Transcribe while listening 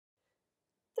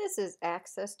This is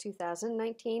Access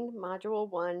 2019 Module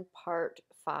 1 Part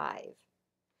 5.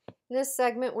 In this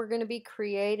segment we're going to be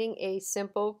creating a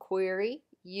simple query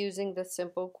using the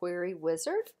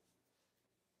SimpleQueryWizard.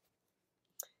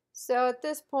 So at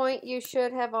this point you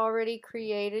should have already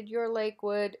created your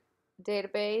Lakewood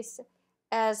database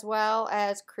as well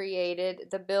as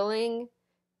created the billing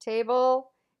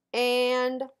table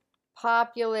and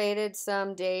populated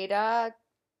some data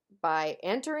by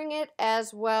entering it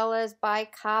as well as by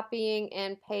copying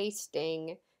and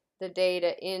pasting the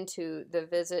data into the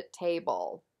visit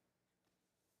table.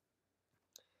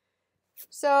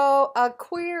 So a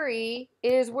query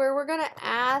is where we're going to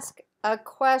ask a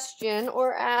question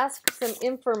or ask some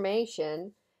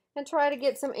information and try to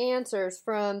get some answers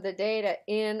from the data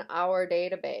in our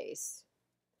database.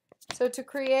 So to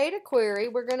create a query,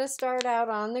 we're going to start out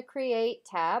on the Create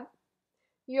tab.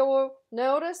 You'll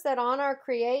notice that on our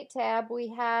Create tab we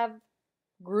have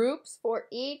groups for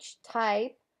each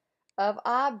type of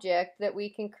object that we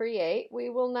can create. We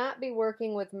will not be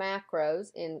working with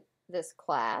macros in this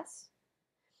class,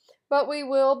 but we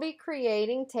will be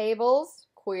creating tables,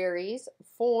 queries,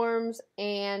 forms,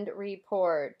 and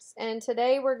reports. And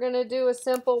today we're going to do a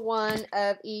simple one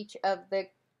of each of the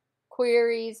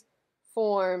queries,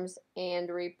 forms, and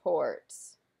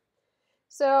reports.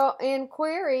 So in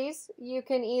queries, you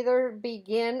can either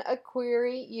begin a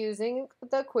query using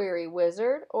the Query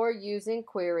Wizard or using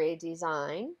Query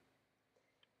Design.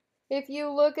 If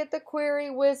you look at the Query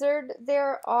Wizard,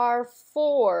 there are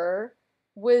 4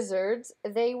 wizards.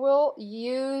 They will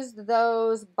use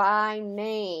those by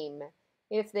name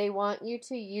if they want you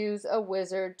to use a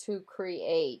wizard to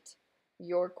create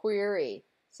your query.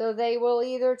 So they will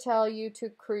either tell you to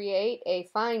create a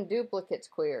find duplicates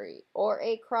query or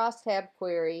a crosstab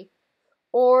query,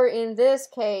 or in this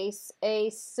case, a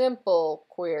simple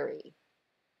query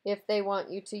if they want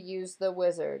you to use the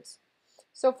wizards.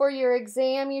 So for your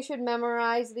exam, you should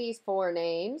memorize these 4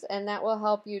 names, and that will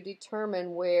help you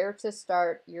determine where to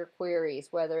start your queries,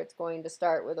 whether it's going to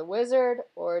start with a wizard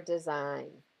or a design.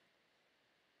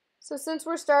 So since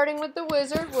we're starting with the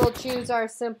wizard, we'll choose our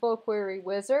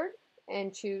SimpleQueryWizard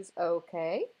and choose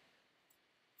OK.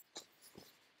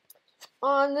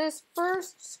 On this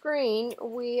first screen,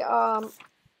 we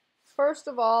first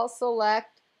of all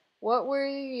select what we're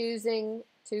using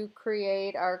to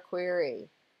create our query.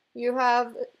 You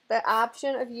have the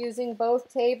option of using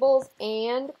both tables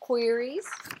and queries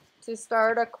to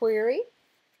start a query.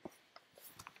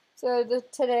 So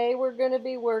today we're going to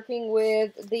be working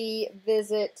with the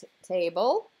visit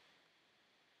table.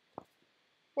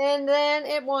 And then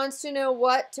it wants to know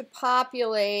what to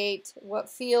populate, what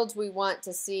fields we want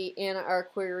to see in our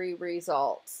query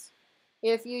results.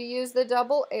 If you use the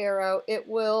double arrow, it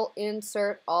will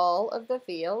insert all of the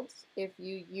fields. If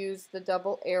you use the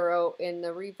double arrow in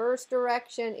the reverse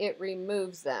direction, it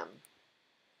removes them.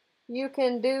 You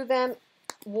can do them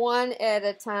one at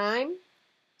a time.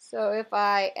 So if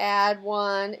I add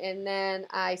one and then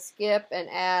I skip and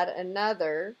add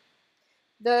another,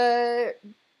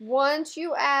 once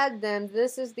you add them,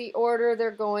 this is the order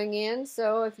they're going in.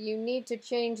 So if you need to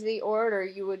change the order,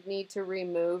 you would need to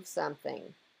remove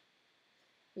something.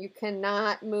 You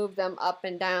cannot move them up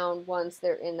and down once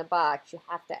they're in the box. You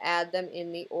have to add them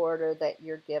in the order that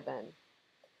you're given.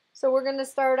 So we're going to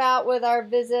start out with our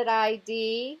visit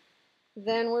ID.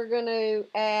 Then we're going to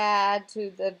add to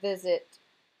the visit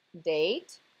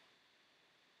date.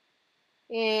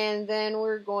 And then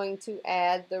we're going to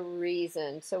add the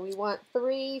reason. So we want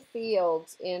 3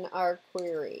 fields in our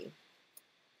query.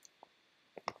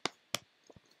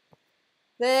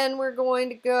 Then we're going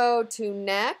to go to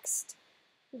next.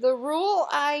 The rule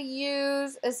I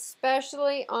use,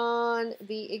 especially on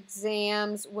the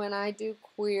exams when I do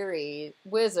query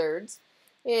wizards,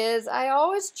 is I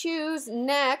always choose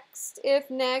next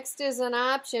if next is an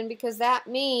option, because that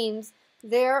means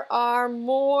there are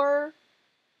more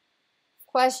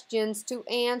questions to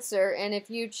answer, and if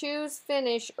you choose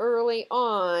finish early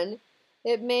on,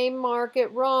 it may mark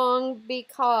it wrong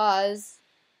because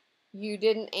you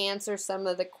didn't answer some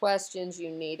of the questions you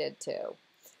needed to.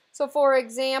 So for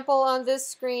example, on this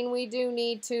screen we do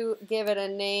need to give it a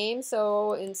name.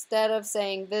 So instead of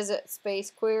saying visit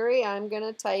space query, I'm going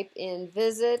to type in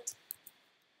visit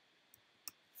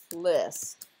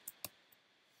list.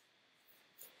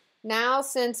 Now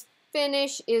since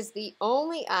finish is the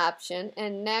only option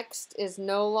and next is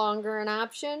no longer an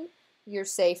option, you're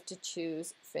safe to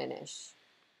choose finish.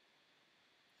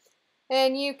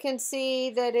 And you can see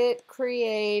that it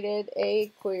created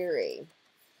a query.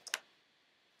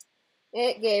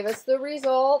 It gave us the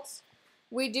results.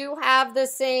 We do have the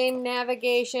same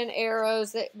navigation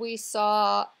arrows that we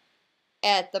saw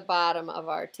at the bottom of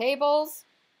our tables.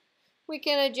 We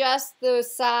can adjust the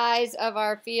size of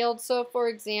our field. So for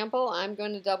example, I'm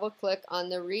going to double click on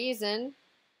the reason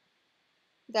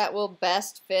that will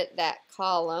best fit that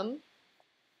column.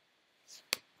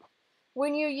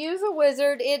 When you use a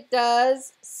wizard, it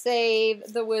does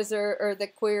save the wizard or the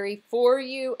query for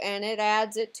you, and it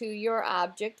adds it to your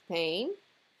object pane.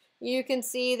 You can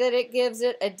see that it gives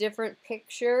it a different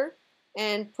picture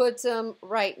and puts them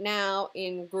right now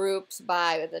in groups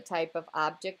by the type of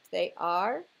object they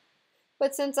are.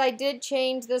 But since I did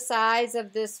change the size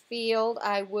of this field,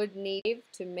 I would need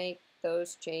to make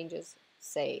those changes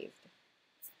saved.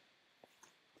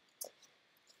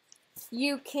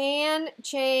 You can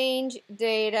change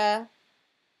data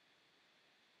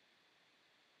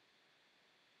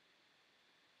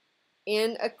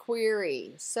in a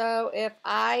query. So if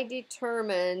I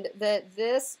determined that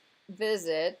this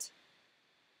visit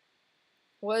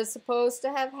was supposed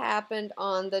to have happened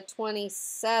on the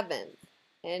 27th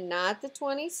and not the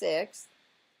 26th,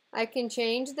 I can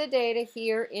change the data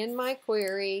here in my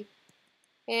query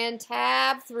and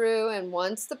tab through, and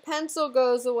once the pencil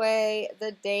goes away,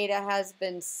 the data has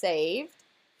been saved,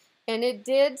 and it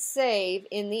did save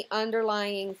in the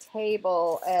underlying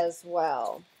table as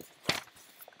well.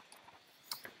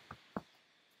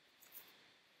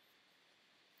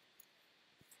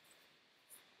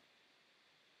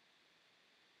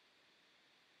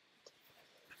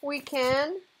 We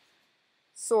can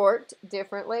sort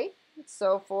differently.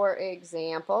 So for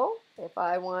example, if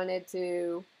I wanted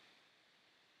to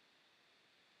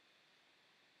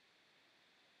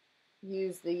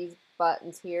use these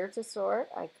buttons here to sort,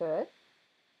 I could.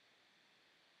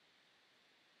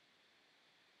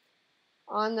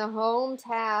 On the Home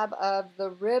tab of the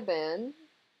ribbon,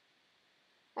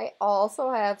 I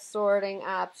also have sorting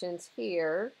options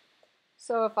here.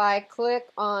 So if I click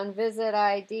on Visit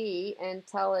ID and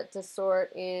tell it to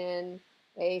sort in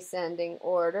ascending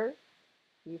order,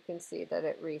 you can see that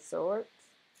it resorts.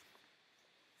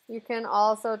 You can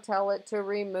also tell it to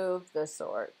remove the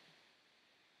sort.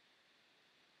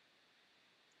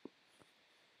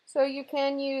 So you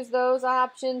can use those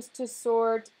options to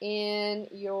sort in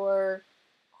your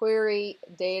query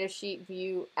datasheet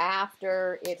view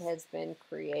after it has been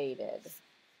created.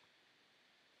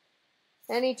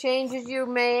 Any changes you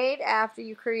made after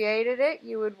you created it,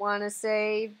 you would want to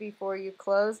save before you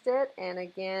closed it. And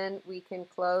again, we can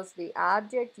close the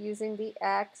object using the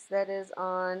X that is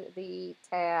on the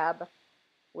tab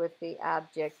with the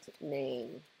object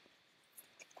name.